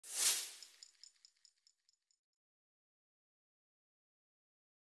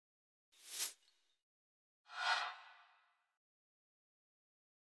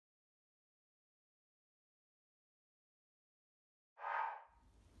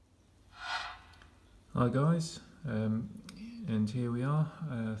Hi guys, and here we are.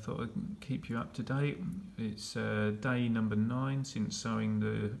 Thought I'd keep you up to date. It's day number 9 since sowing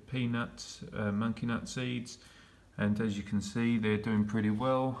the peanuts, monkey nut seeds, and as you can see they're doing pretty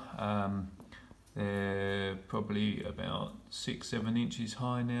well. They're probably about 6-7 inches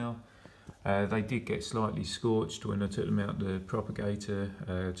high now. They did get slightly scorched when I took them out the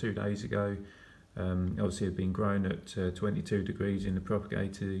propagator 2 days ago. Obviously they've been grown at 22 degrees in the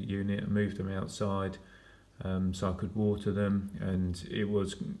propagator unit. I moved them outside so I could water them, and it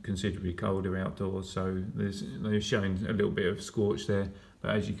was considerably colder outdoors, so they're showing a little bit of scorch there,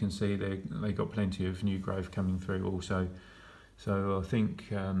 but as you can see they got plenty of new growth coming through also. So I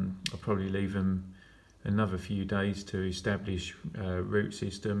think I'll probably leave them another few days to establish root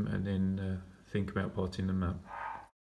system and then think about potting them up.